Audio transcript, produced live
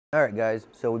All right, guys,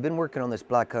 so we've been working on this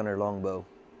Black Hunter longbow,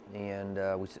 and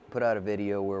we put out a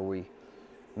video where we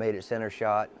made it center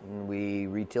shot and we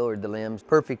retillered the limbs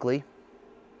perfectly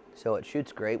so it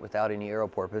shoots great without any arrow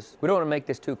porpoise. We don't want to make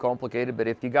this too complicated, but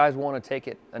if you guys want to take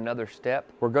it another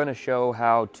step, we're going to show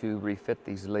how to refit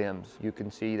these limbs. You can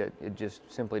see that it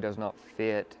just simply does not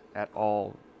fit at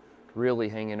all, really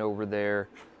hanging over there.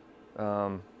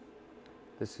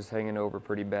 This is hanging over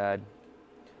pretty bad.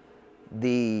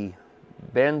 The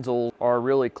benzels are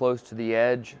really close to the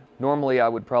edge. Normally I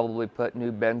would probably put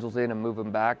new benzels in and move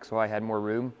them back so I had more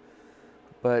room,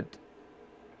 but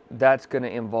that's going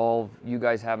to involve you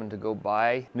guys having to go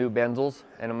buy new benzels,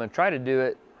 and I'm going to try to do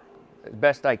it as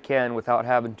best I can without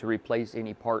having to replace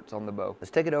any parts on the bow.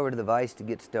 Let's take it over to the vise to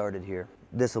get started here.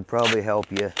 This will probably help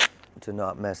you to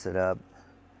not mess it up.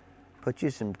 Put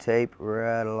you some tape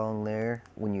right along there.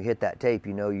 When you hit that tape,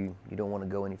 you know you don't want to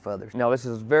go any further. Now this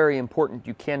is very important.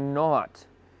 You cannot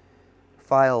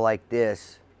file like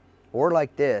this or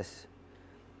like this,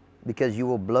 because you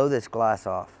will blow this glass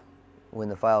off when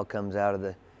the file comes out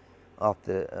of off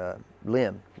the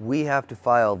limb. We have to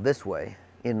file this way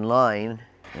in line,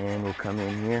 and we'll come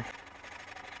in here.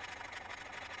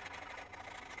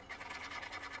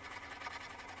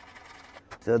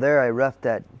 So there, I roughed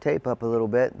that tape up a little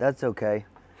bit. That's okay.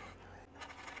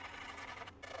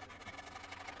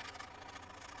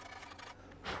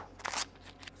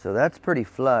 So that's pretty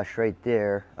flush right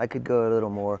there. I could go a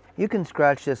little more. You can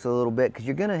scratch this a little bit because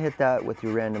you're gonna hit that with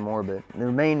your random orbit.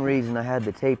 The main reason I had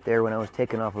the tape there when I was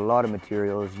taking off a lot of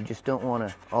material is you just don't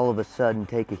wanna all of a sudden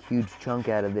take a huge chunk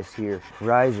out of this here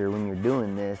riser when you're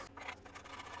doing this.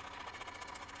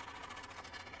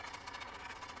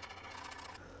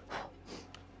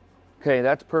 Okay,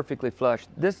 that's perfectly flush.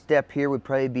 This step here would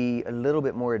probably be a little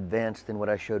bit more advanced than what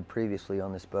I showed previously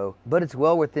on this bow, but it's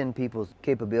well within people's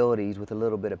capabilities with a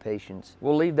little bit of patience.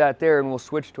 We'll leave that there and we'll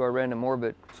switch to our random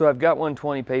orbit. So I've got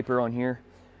 120 paper on here,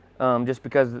 just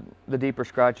because of the deeper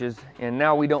scratches, and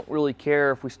now we don't really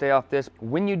care if we stay off this.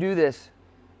 When you do this,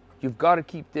 you've got to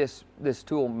keep this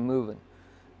tool moving.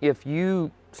 If you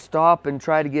stop and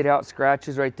try to get out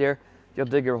scratches right there, you'll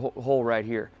dig a hole right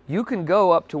here. You can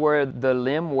go up to where the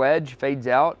limb wedge fades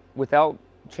out without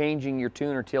changing your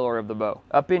tune or tiller of the bow.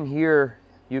 Up in here,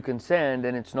 you can send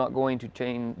and it's not going to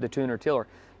change the tune or tiller.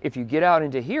 If you get out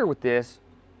into here with this,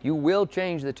 you will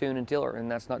change the tune and tiller,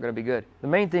 and that's not going to be good. The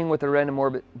main thing with the random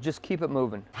orbit, just keep it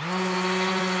moving.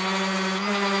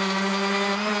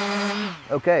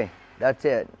 Okay, that's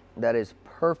it. That is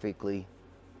perfectly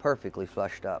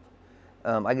flushed up.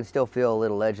 I can still feel a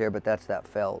little edge there, but that's that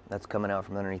felt that's coming out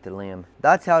from underneath the limb.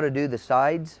 That's how to do the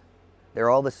sides. They're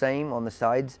all the same on the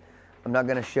sides. I'm not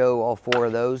going to show all 4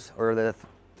 of those, or the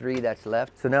 3 that's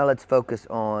left. So now let's focus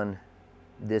on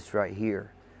this right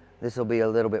here. This will be a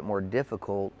little bit more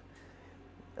difficult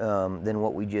than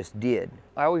what we just did.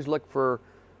 I always look for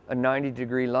a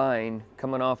 90-degree line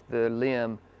coming off the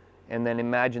limb, and then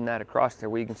imagine that across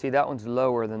there, where you can see that one's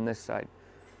lower than this side.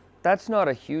 That's not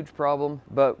a huge problem,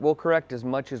 but we'll correct as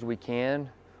much as we can.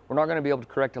 We're not going to be able to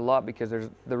correct a lot because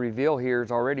the reveal here is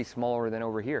already smaller than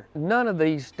over here. None of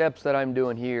these steps that I'm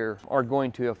doing here are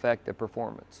going to affect the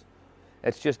performance.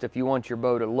 It's just if you want your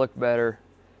bow to look better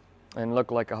and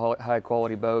look like a high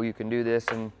quality bow, you can do this,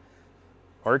 and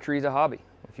archery is a hobby.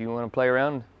 If you want to play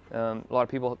around, a lot of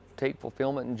people take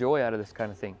fulfillment and joy out of this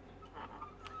kind of thing.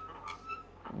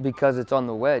 Because it's on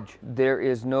the wedge, there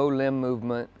is no limb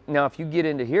movement. Now if you get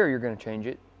into here, you're going to change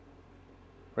it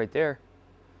right there,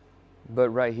 but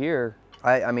right here,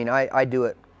 I mean I do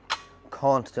it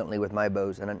constantly with my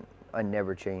bows, and I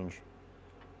never change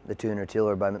the tune or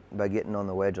tiller by getting on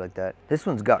the wedge like that. This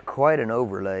one's got quite an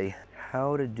overlay.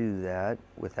 How to do that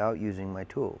without using my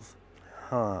tools?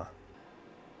 It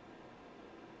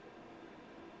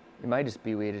might just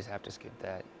be we just have to skip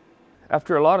that.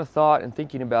 After a lot of thought and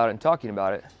thinking about it and talking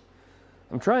about it,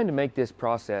 I'm trying to make this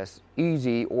process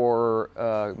easy or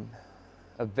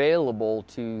available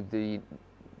to the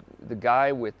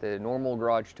guy with the normal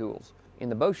garage tools. In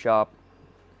the bow shop,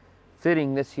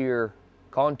 fitting this here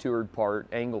contoured part,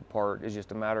 angled part, is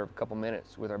just a matter of a couple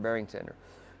minutes with our bearing sander.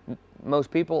 Most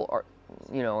people are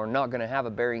not going to have a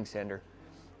bearing sander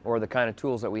or the kind of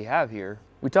tools that we have here.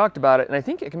 We talked about it, and I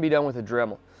think it can be done with a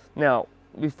Dremel. Now,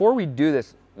 before we do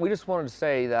this, we just wanted to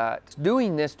say that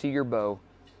doing this to your bow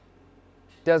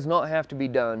does not have to be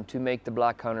done to make the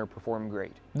Black Hunter perform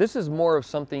great. This is more of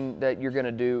something that you're going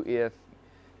to do if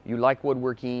you like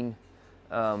woodworking,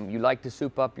 you like to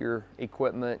soup up your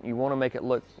equipment, you want to make it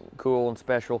look cool and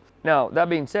special. Now, that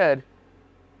being said,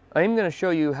 I am going to show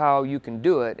you how you can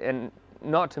do it, and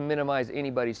not to minimize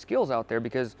anybody's skills out there,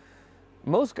 because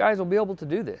Most guys will be able to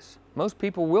do this. Most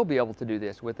people will be able to do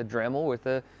this with a Dremel, with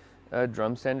a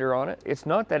drum sender on it. It's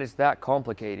not that it's that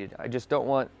complicated. I just don't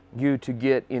want you to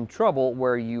get in trouble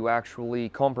where you actually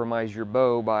compromise your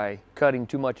bow by cutting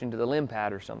too much into the limb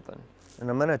pad or something. And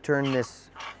I'm gonna turn this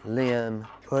limb,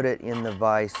 put it in the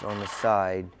vise on the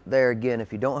side. There again,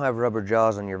 if you don't have rubber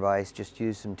jaws on your vise, just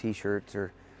use some t-shirts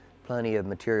or plenty of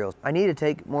materials. I need to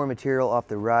take more material off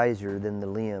the riser than the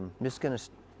limb. I'm just gonna,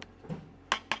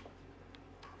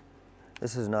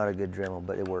 this is not a good Dremel,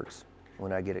 but it works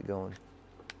when I get it going.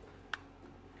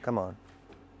 Come on.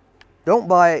 Don't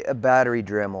buy a battery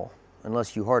Dremel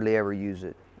unless you hardly ever use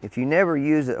it. If you never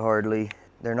use it hardly,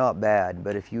 they're not bad,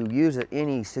 but if you use it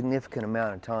any significant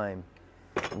amount of time,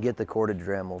 get the corded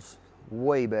Dremels.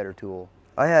 Way better tool.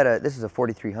 I had this is a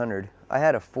 4300. I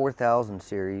had a 4000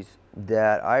 series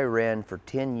that I ran for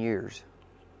 10 years,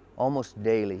 almost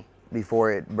daily,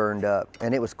 before it burned up,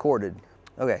 and it was corded.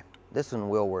 Okay, this one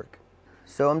will work.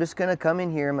 So I'm just gonna come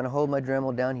in here, I'm gonna hold my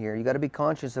Dremel down here. You gotta be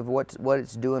conscious of what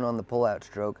it's doing on the pull-out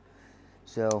stroke.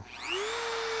 So,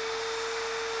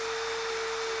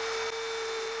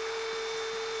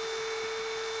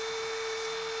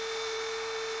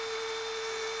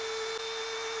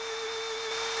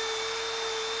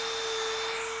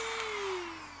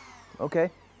 okay,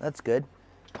 that's good.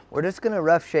 We're just gonna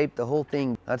rough shape the whole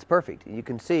thing. That's perfect. You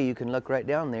can see, you can look right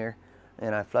down there,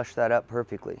 and I flushed that up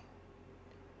perfectly.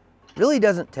 Really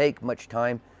doesn't take much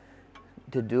time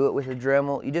to do it with a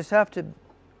Dremel. You just have to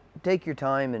take your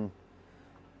time and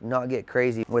not get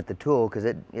crazy with the tool, because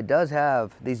it does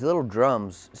have these little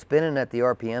drums spinning at the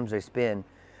RPMs they spin.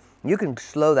 You can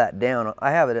slow that down.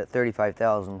 I have it at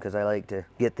 35,000 because I like to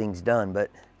get things done, but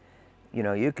you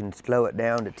know, you can slow it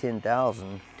down to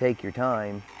 10,000, take your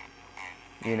time,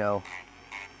 you know,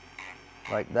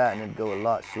 like that, and it'd go a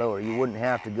lot slower. You wouldn't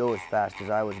have to go as fast as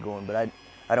I was going, but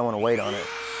I don't want to wait on it.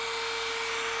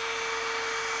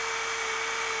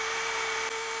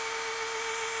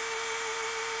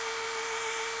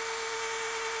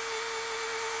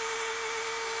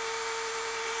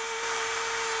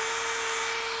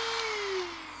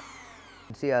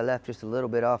 See, I left just a little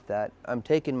bit off that. I'm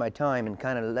taking my time and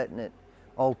kind of letting it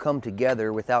all come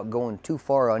together without going too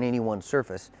far on any one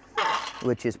surface,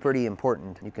 which is pretty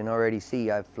important. You can already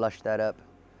see I've flushed that up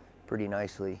pretty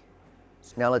nicely.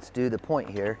 So now let's do the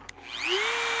point here.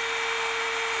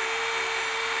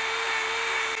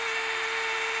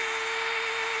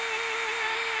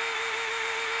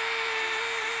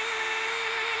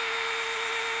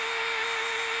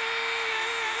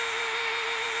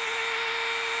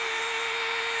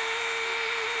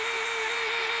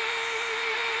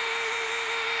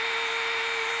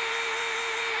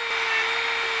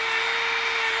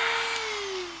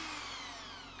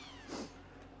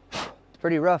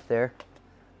 Pretty rough there,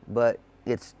 but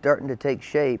it's starting to take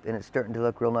shape and it's starting to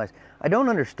look real nice. I don't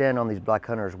understand on these Black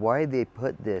Hunters why they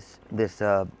put this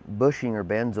bushing or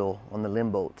benzil on the limb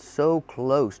bolt so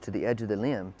close to the edge of the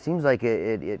limb. Seems like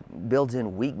it builds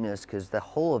in weakness, because the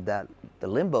hole of the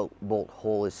limb bolt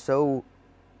hole is so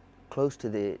close to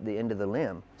the end of the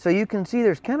limb. So you can see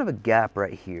there's kind of a gap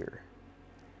right here,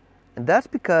 and that's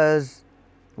because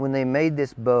when they made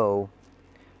this bow,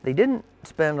 they didn't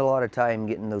spend a lot of time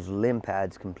getting those limb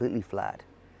pads completely flat.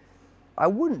 I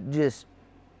wouldn't just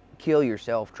kill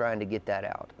yourself trying to get that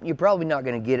out. You're probably not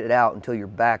going to get it out until you're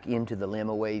back into the limb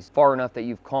a ways, far enough that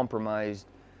you've compromised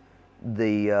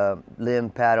the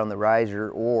limb pad on the riser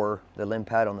or the limb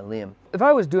pad on the limb. If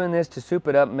I was doing this to soup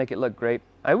it up and make it look great,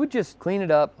 I would just clean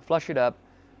it up, flush it up,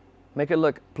 make it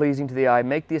look pleasing to the eye,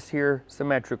 make this here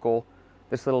symmetrical,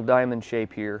 this little diamond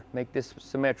shape here, make this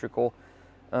symmetrical.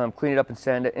 Clean it up and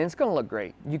sand it, and it's gonna look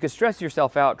great. You could stress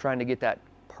yourself out trying to get that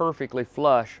perfectly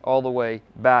flush all the way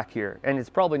back here, and it's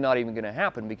probably not even gonna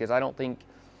happen, because I don't think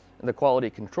the quality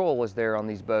control is there on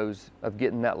these bows of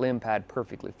getting that limb pad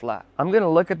perfectly flat. I'm gonna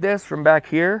look at this from back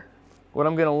here. What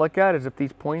I'm gonna look at is if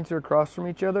these points are across from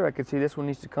each other. I can see this one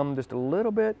needs to come just a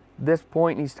little bit. This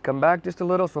point needs to come back just a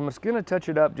little, so I'm just gonna touch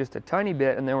it up just a tiny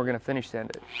bit, and then we're gonna finish sand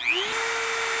it.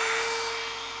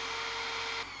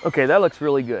 Okay, that looks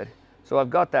really good. So I've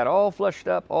got that all flushed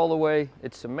up all the way.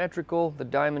 It's symmetrical. The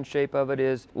diamond shape of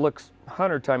it looks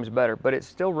 100 times better, but it's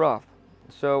still rough.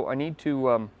 So I need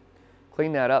to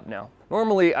clean that up now.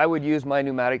 Normally I would use my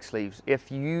pneumatic sleeves. If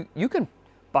you can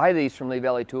buy these from Lee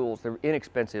Valley Tools, they're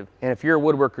inexpensive. And if you're a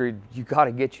woodworker, you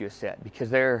gotta get you a set, because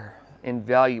they're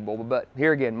invaluable. But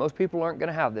here again, most people aren't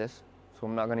gonna have this, so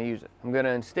I'm not gonna use it. I'm gonna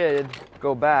instead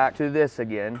go back to this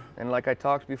again. And like I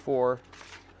talked before,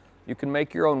 you can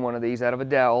make your own one of these out of a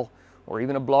dowel, or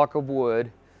even a block of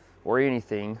wood, or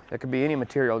anything. That could be any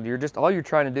material. All you're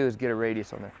trying to do is get a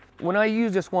radius on there. when I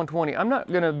use this 120, I'm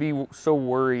not gonna be so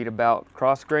worried about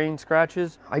cross grain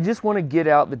scratches. I just wanna get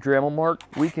out the Dremel mark.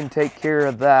 We can take care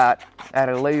of that at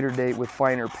a later date with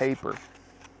finer paper,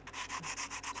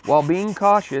 while being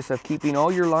cautious of keeping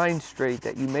all your lines straight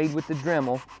that you made with the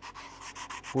Dremel.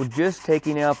 We're just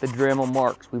taking out the Dremel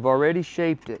marks. We've already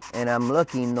shaped it. And I'm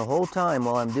looking the whole time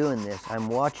while I'm doing this. I'm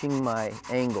watching my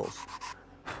angles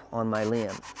on my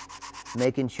limb,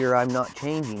 making sure I'm not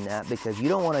changing that, because you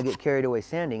don't want to get carried away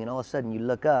sanding and all of a sudden you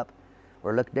look up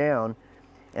or look down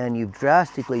and you've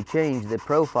drastically changed the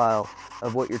profile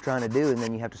of what you're trying to do, and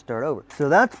then you have to start over. So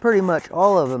that's pretty much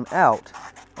all of them out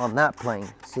on that plane.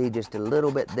 See, just a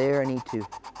little bit there. I need to.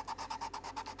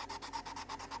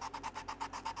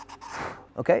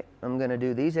 Okay, I'm gonna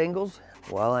do these angles.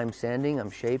 While I'm sanding, I'm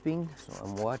shaping, so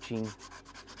I'm watching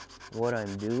what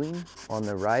I'm doing on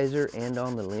the riser and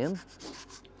on the limb.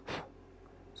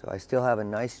 So I still have a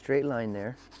nice straight line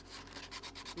there.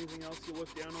 Anything else you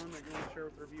look down on that you want to share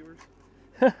with our viewers?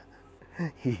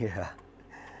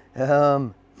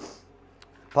 Yeah.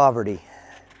 Poverty.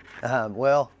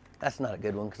 Well, that's not a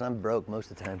good one because I'm broke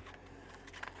most of the time.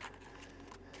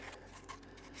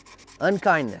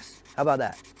 Unkindness. How about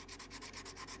that?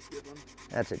 Good one.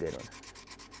 That's a good one.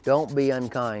 Don't be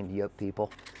unkind, you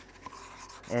people.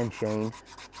 And Shane.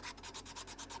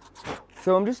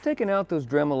 So I'm just taking out those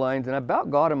Dremel lines, and I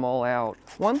about got them all out.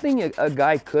 One thing a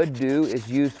guy could do is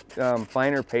use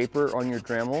finer paper on your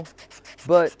Dremel,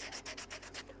 but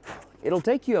it'll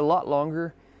take you a lot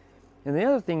longer. And the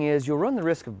other thing is you'll run the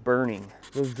risk of burning.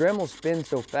 Those Dremels spin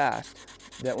so fast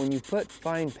that when you put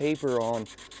fine paper on,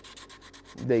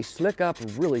 they slick up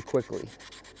really quickly.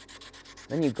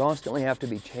 Then you constantly have to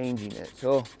be changing it.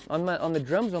 So on the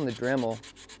drums on the Dremel,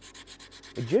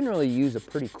 I generally use a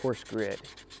pretty coarse grit.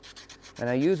 And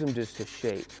I use them just to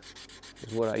shape,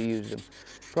 is what I use them.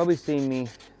 Probably seen me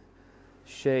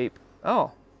shape.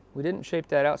 Oh, we didn't shape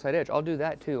that outside edge. I'll do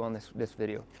that too on this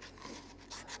video.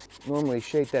 Normally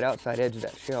shape that outside edge of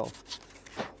that shelf.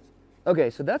 Okay,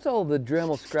 so that's all the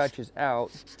Dremel scratches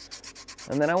out.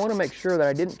 And then I want to make sure that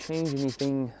I didn't change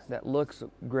anything that looks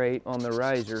great on the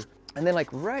riser. And then like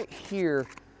right here,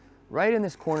 right in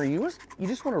this corner, you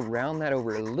just want to round that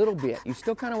over a little bit. You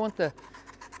still kind of want the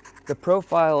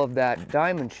profile of that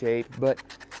diamond shape, but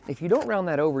if you don't round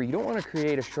that over, you don't want to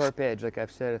create a sharp edge, like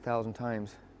I've said 1,000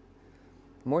 times.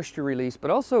 Moisture release,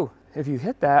 but also if you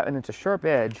hit that and it's a sharp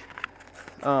edge,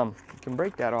 you can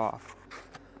break that off.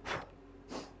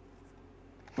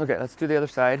 Okay, let's do the other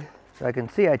side. So I can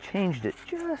see I changed it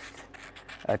just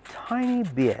a tiny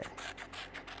bit.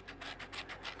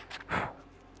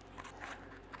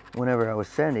 Whenever I was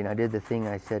sanding, I did the thing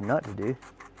I said not to do.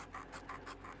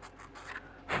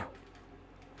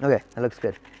 Okay, that looks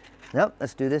good. Now,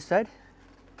 let's do this side.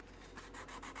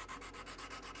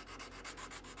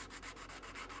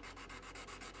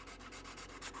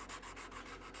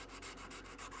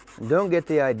 Don't get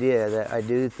the idea that I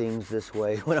do things this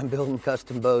way when I'm building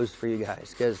custom bows for you guys,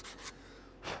 because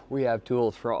we have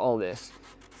tools for all this.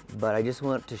 But I just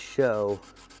want to show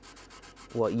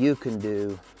what you can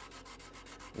do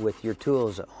with your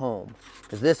tools at home.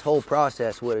 Because this whole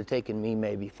process would have taken me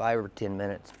maybe 5 or 10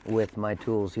 minutes with my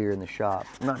tools here in the shop.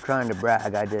 I'm not trying to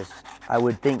brag, I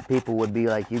would think people would be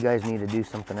like, you guys need to do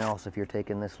something else if you're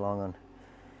taking this long on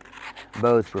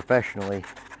bows professionally.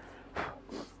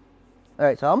 All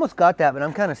right, so I almost got that, but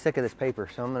I'm kind of sick of this paper,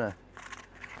 so I'm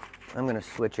gonna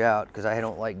switch out because I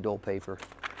don't like dull paper.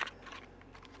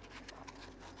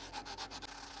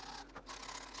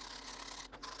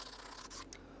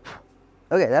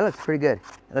 Okay, that looks pretty good.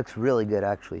 It looks really good,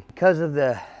 actually. Because of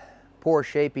the poor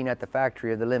shaping at the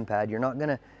factory of the limb pad, you're not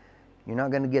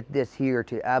gonna get this here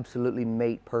to absolutely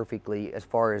mate perfectly as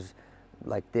far as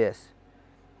like this.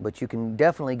 But you can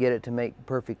definitely get it to mate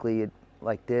perfectly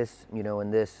like this, you know,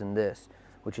 and this,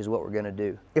 which is what we're gonna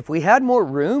do. If we had more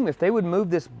room, if they would move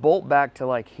this bolt back to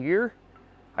like here,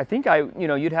 I think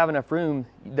you'd have enough room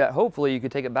that hopefully you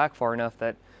could take it back far enough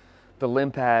that the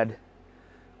limb pad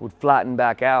would flatten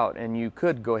back out and you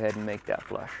could go ahead and make that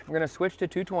flush. I'm gonna switch to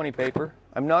 220 paper.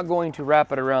 I'm not going to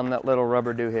wrap it around that little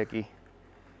rubber doohickey.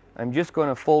 I'm just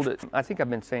gonna fold it. I think I've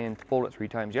been saying fold it 3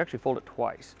 times. You actually fold it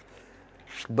twice.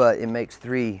 But it makes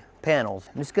 3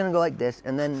 panels. I'm just gonna go like this,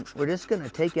 and then we're just gonna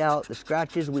take out the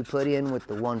scratches we put in with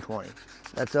the 120.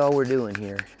 That's all we're doing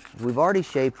here. We've already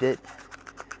shaped it.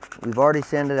 We've already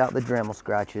sanded out the Dremel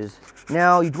scratches.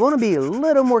 Now, you'd wanna be a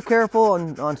little more careful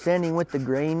on sanding with the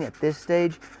grain at this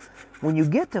stage. When you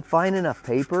get to fine enough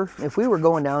paper, if we were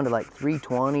going down to like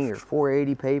 320 or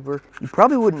 480 paper, you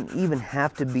probably wouldn't even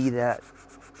have to be that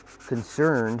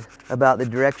concerned about the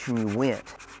direction you went.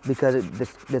 because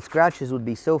the scratches would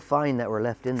be so fine that were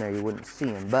left in there you wouldn't see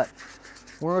them. But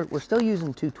we're still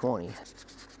using 220.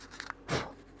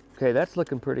 Okay, that's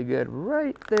looking pretty good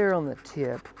right there on the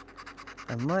tip.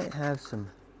 I might have some,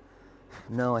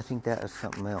 no, I think that is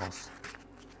something else.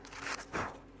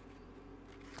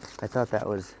 I thought that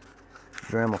was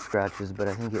Dremel scratches, but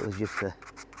I think it was just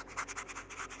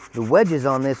the wedges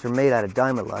on this are made out of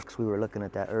Dymilux. We were looking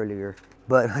at that earlier.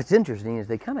 But what's interesting is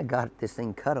they kind of got this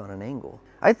thing cut on an angle.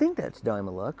 I think that's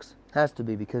Dymilux. Has to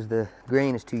be because the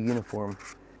grain is too uniform.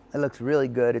 That looks really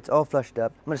good. It's all flushed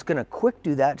up. I'm just gonna quick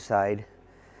do that side,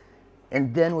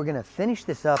 and then we're gonna finish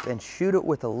this up and shoot it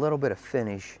with a little bit of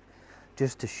finish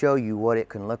just to show you what it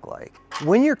can look like.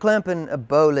 When you're clamping a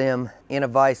bow limb in a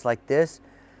vise like this,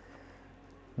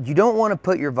 you don't want to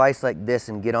put your vise like this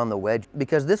and get on the wedge,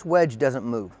 because this wedge doesn't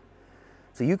move.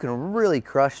 So you can really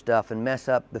crush stuff and mess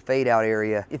up the fade out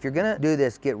area. If you're gonna do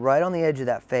this, get right on the edge of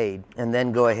that fade and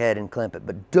then go ahead and clamp it.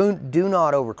 But do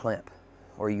not over clamp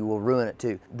or you will ruin it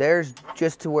too. There's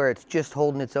just to where it's just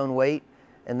holding its own weight,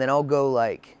 and then I'll go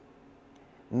like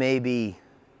maybe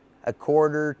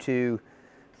 1/4 to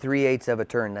 3/8 of a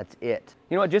turn. That's it.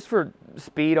 You know what, just for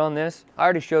speed on this, I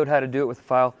already showed how to do it with the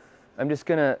file. I'm just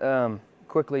gonna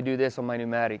quickly do this on my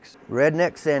pneumatics.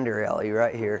 Redneck Sander Alley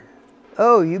right here.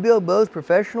 Oh, you build bows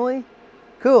professionally?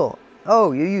 Cool.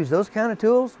 Oh, you use those kind of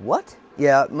tools? What?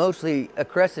 Yeah, mostly a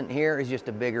crescent here is just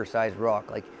a bigger sized rock.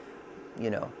 Like, you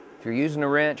know. If you're using a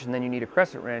wrench and then you need a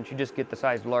crescent wrench, you just get the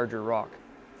size larger rock.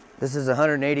 This is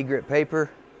 180 grit paper.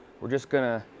 We're just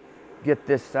gonna get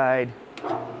this side.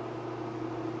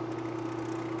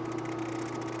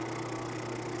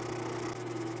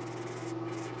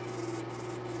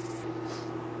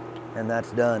 And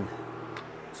that's done.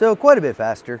 So quite a bit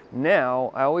faster.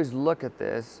 Now, I always look at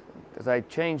this, because I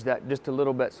changed that just a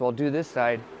little bit, so I'll do this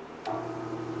side.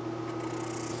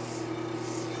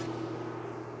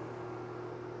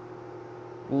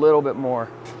 A little bit more.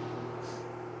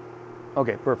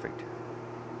 Okay, perfect.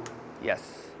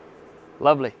 Yes,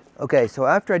 lovely. Okay, so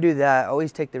after I do that, I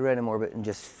always take the Random Orbit and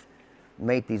just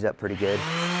mate these up pretty good.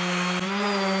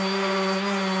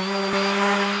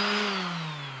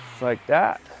 Just like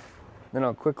that. Then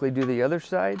I'll quickly do the other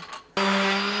side.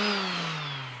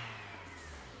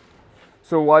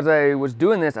 So as I was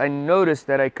doing this, I noticed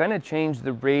that I kind of changed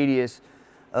the radius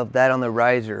of that on the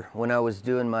riser when I was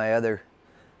doing my other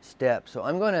step. So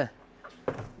I'm gonna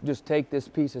just take this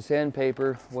piece of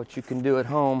sandpaper, what you can do at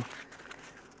home,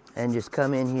 and just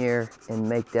come in here and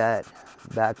make that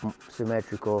back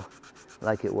symmetrical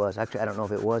like it was. Actually, I don't know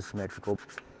if it was symmetrical.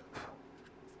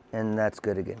 And that's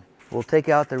good again. We'll take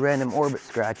out the Random Orbit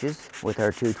scratches with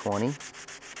our 220.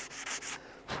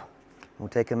 We'll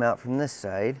take them out from this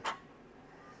side.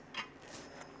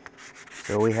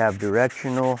 So we have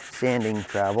directional sanding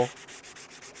travel.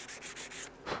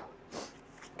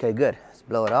 Okay, good. Let's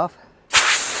blow it off.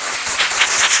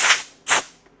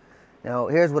 Now,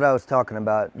 here's what I was talking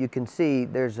about. You can see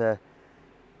there's a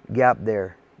gap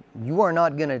there. You are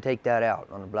not gonna take that out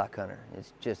on a Black Hunter.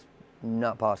 It's just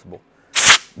not possible.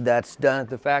 That's done at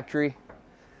the factory.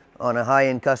 On a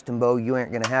high-end custom bow, you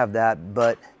ain't gonna have that,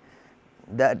 but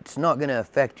that's not gonna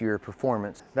affect your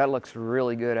performance. That looks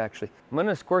really good, actually. I'm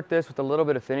gonna squirt this with a little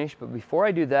bit of finish, but before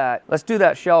I do that, let's do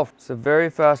that shelf. It's a very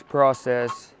fast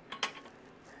process,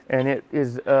 and it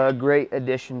is a great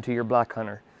addition to your Black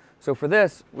Hunter. So for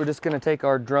this, we're just gonna take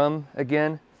our drum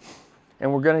again,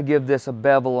 and we're gonna give this a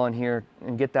bevel on here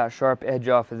and get that sharp edge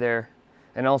off of there,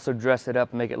 and also dress it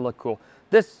up and make it look cool.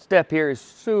 This step here is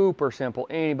super simple.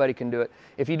 Anybody can do it.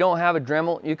 If you don't have a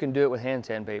Dremel, you can do it with hand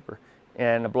sandpaper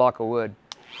and a block of wood.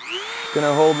 Just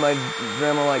gonna hold my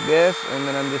Dremel like this, and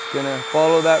then I'm just gonna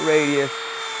follow that radius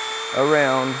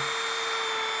around.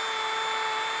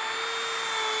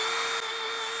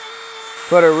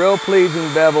 Put a real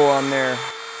pleasing bevel on there.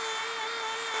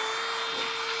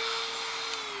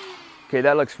 Okay,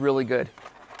 that looks really good.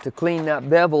 To clean that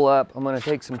bevel up, I'm gonna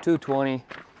take some 220.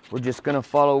 We're just gonna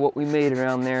follow what we made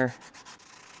around there.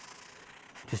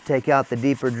 Just take out the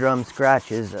deeper drum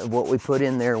scratches of what we put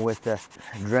in there with the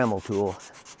Dremel tool.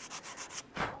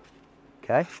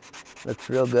 Okay, looks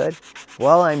real good.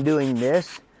 While I'm doing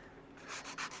this,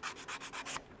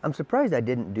 I'm surprised I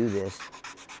didn't do this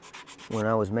when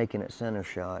I was making it center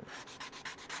shot.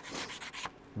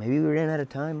 Maybe we ran out of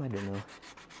time, I don't know.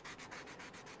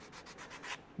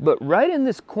 But right in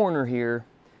this corner here,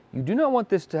 you do not want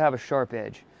this to have a sharp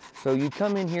edge. So you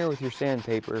come in here with your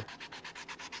sandpaper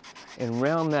and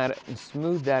round that and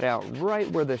smooth that out right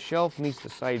where the shelf meets the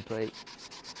side plate.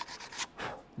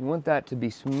 You want that to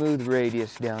be smooth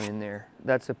radius down in there.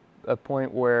 That's a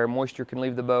point where moisture can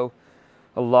leave the bow.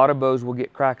 A lot of bows will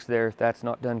get cracks there if that's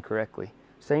not done correctly.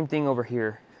 Same thing over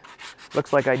here.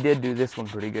 Looks like I did do this one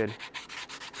pretty good.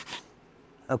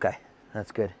 Okay,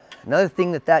 that's good. Another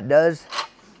thing that does,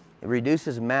 it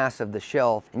reduces mass of the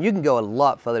shelf, and you can go a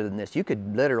lot further than this. You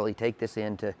could literally take this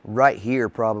into right here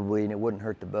probably, and it wouldn't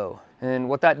hurt the bow. And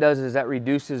what that does is that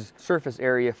reduces surface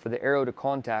area for the arrow to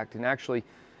contact, and actually,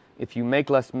 if you make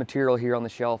less material here on the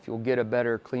shelf, you'll get a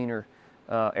better, cleaner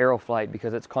arrow flight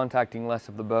because it's contacting less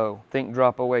of the bow. Think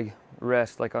drop away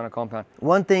rest like on a compound.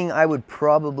 One thing I would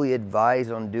probably advise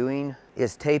on doing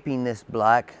is taping this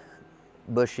black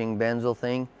bushing benzel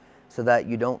thing so that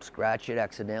you don't scratch it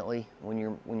accidentally when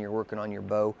you're working on your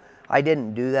bow. I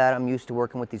didn't do that. I'm used to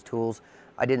working with these tools.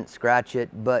 I didn't scratch it,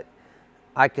 but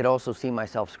I could also see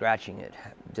myself scratching it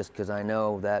just because I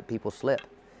know that people slip.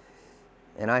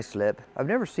 And I slip. I've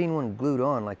never seen one glued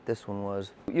on like this one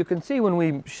was. You can see when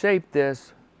we shaped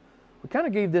this, we kind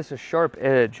of gave this a sharp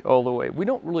edge all the way. We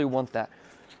don't really want that.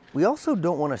 We also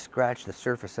don't want to scratch the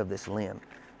surface of this limb.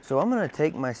 So I'm going to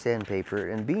take my sandpaper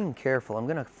and, being careful, I'm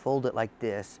going to fold it like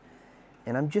this,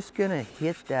 and I'm just going to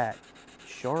hit that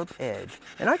sharp edge.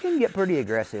 And I can get pretty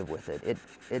aggressive with it.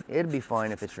 It'd be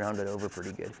fine if it's rounded over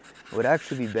pretty good. It would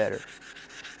actually be better.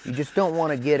 You just don't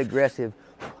want to get aggressive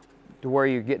to where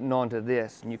you're getting onto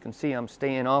this, and you can see I'm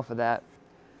staying off of that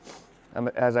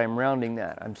as I'm rounding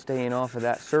that. I'm staying off of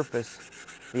that surface,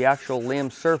 the actual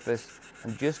limb surface.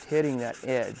 I'm just hitting that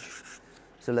edge.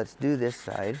 So let's do this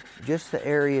side, just the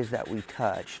areas that we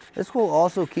touched. This will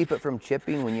also keep it from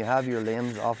chipping when you have your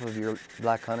limbs off of your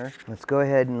Black Hunter. Let's go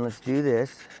ahead and let's do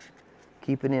this,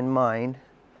 keeping in mind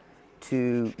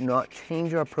to not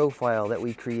change our profile that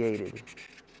we created.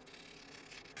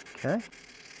 Okay.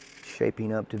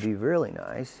 Shaping up to be really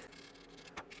nice.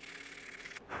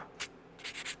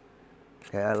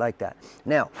 Okay, I like that.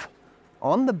 Now,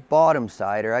 on the bottom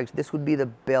side, or actually this would be the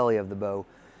belly of the bow,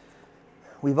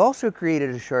 we've also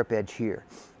created a sharp edge here.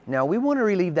 Now we want to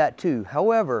relieve that too.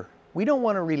 However, we don't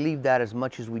want to relieve that as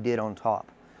much as we did on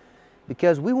top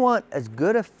because we want as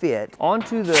good a fit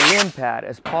onto the limb pad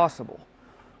as possible.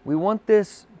 We want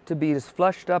this to be as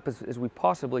flushed up as we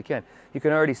possibly can. You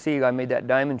can already see I made that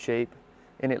diamond shape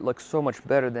and it looks so much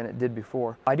better than it did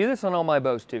before. I do this on all my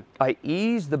bows too. I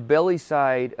ease the belly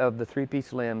side of the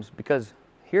three-piece limbs because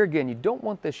here again, you don't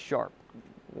want this sharp.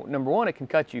 Number one, it can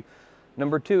cut you.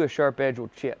 Number two, a sharp edge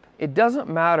will chip. It doesn't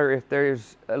matter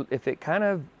if it kind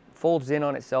of folds in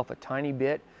on itself a tiny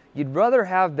bit. You'd rather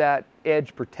have that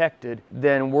edge protected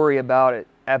than worry about it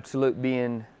absolute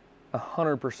being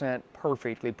 100%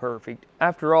 perfectly perfect.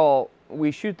 After all,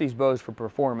 we shoot these bows for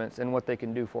performance and what they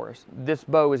can do for us. This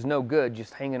bow is no good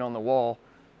just hanging on the wall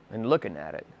and looking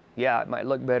at it. Yeah, it might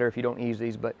look better if you don't use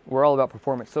these, but we're all about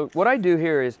performance. So what I do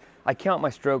here is I count my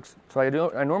strokes. So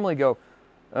I normally go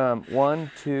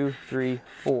 1, 2, 3,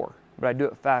 4, but I do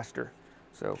it faster.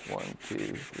 So 1, 2,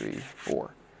 3,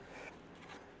 4.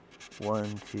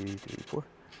 1, 2, 3, 4.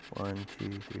 1,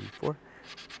 2, 3, 4.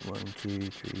 1, 2,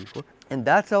 3, 4. And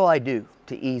that's all I do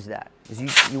to ease that. Is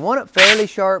you want it fairly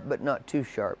sharp, but not too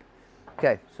sharp.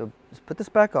 Okay, so let's put this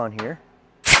back on here.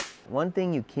 One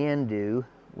thing you can do,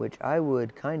 which I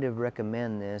would kind of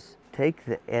recommend this, take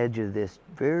the edge of this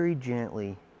very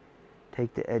gently,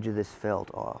 take the edge of this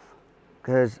felt off.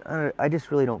 Because I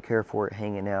just really don't care for it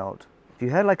hanging out. If you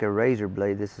had like a razor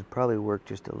blade, this would probably work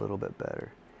just a little bit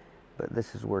better. But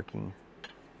this is working.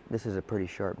 This is a pretty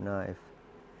sharp knife.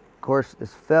 Of course,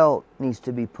 this felt needs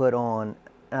to be put on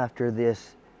after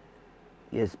this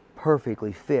is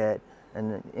perfectly fit.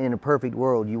 And in a perfect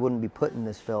world, you wouldn't be putting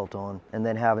this felt on and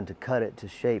then having to cut it to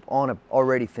shape on a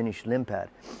already finished limb pad.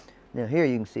 Now here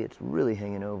you can see it's really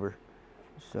hanging over.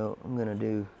 So I'm gonna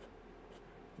do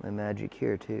my magic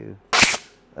here too.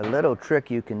 A little trick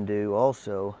you can do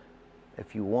also,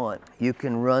 if you want, you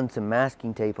can run some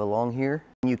masking tape along here.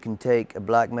 You can take a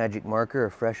black magic marker,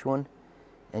 a fresh one,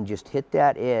 and just hit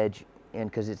that edge, and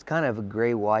because it's kind of a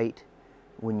gray-white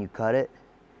when you cut it,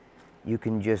 you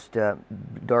can just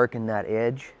darken that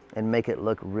edge and make it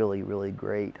look really, really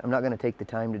great. I'm not going to take the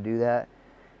time to do that,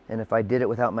 and if I did it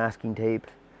without masking tape,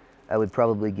 I would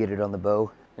probably get it on the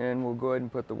bow. And we'll go ahead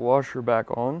and put the washer back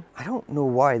on. I don't know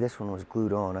why this one was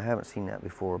glued on. I haven't seen that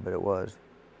before, but it was.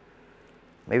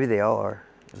 Maybe they all are.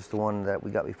 Just the one that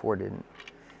we got before didn't.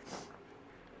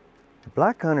 The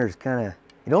Black Hunter is kind of,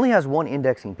 it only has one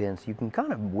indexing pin, so you can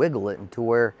kind of wiggle it into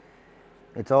where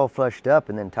it's all flushed up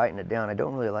and then tighten it down. I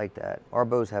don't really like that. Our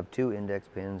bows have 2 index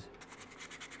pins.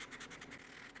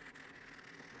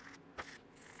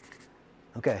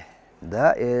 Okay,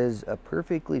 that is a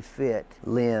perfectly fit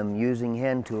limb using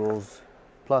hand tools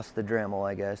plus the Dremel,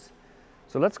 I guess.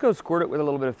 So let's go squirt it with a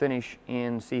little bit of finish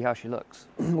and see how she looks.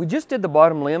 We just did the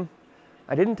bottom limb.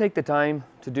 I didn't take the time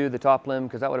to do the top limb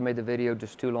because that would have made the video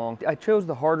just too long. I chose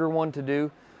the harder one to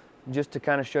do just to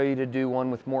kind of show you to do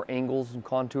one with more angles and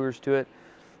contours to it.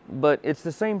 But it's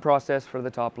the same process for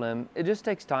the top limb. It just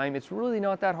takes time. It's really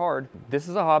not that hard. This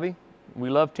is a hobby. We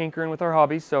love tinkering with our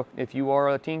hobbies. So if you are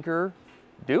a tinkerer,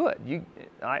 do it.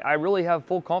 I really have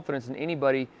full confidence in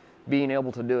anybody being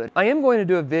able to do it. I am going to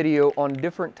do a video on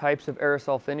different types of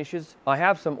aerosol finishes. I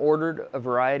have some ordered, a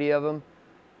variety of them.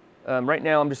 Right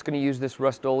now I'm just going to use this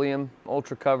Rust-Oleum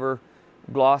Ultra Cover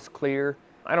Gloss Clear.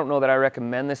 I don't know that I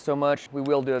recommend this so much. We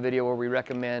will do a video where we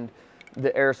recommend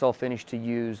the aerosol finish to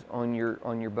use on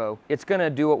your bow. It's going to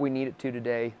do what we need it to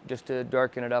today, just to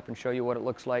darken it up and show you what it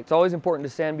looks like. It's always important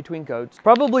to sand between coats.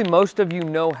 Probably most of you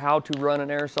know how to run an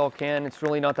aerosol can. It's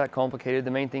really not that complicated.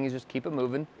 The main thing is just keep it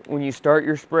moving. When you start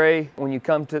your spray, when you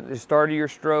come to the start of your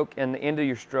stroke and the end of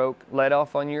your stroke, let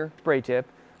off on your spray tip.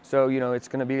 So, you know, it's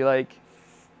going to be like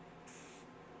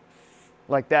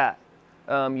that.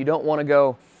 You don't want to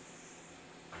go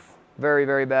very,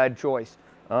 very bad choice.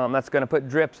 That's going to put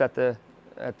drips at the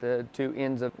two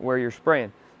ends of where you're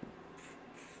spraying.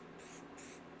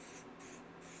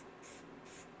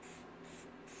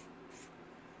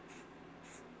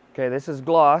 Okay, this is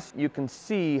gloss. You can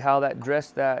see how that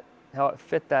how it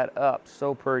fit that up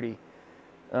so pretty.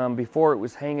 Before it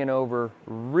was hanging over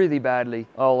really badly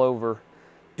all over.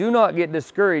 Do not get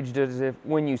discouraged as if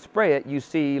when you spray it, you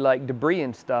see like debris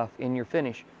and stuff in your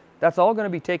finish. That's all going to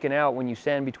be taken out when you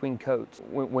sand between coats,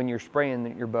 when you're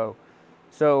spraying your bow.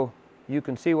 So you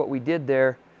can see what we did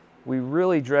there. We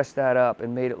really dressed that up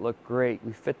and made it look great.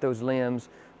 We fit those limbs.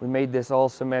 We made this all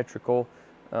symmetrical.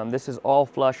 This is all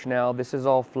flush now. This is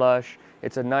all flush.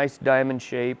 It's a nice diamond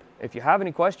shape. If you have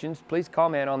any questions, please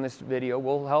comment on this video.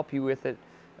 We'll help you with it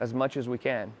as much as we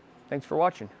can. Thanks for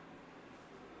watching.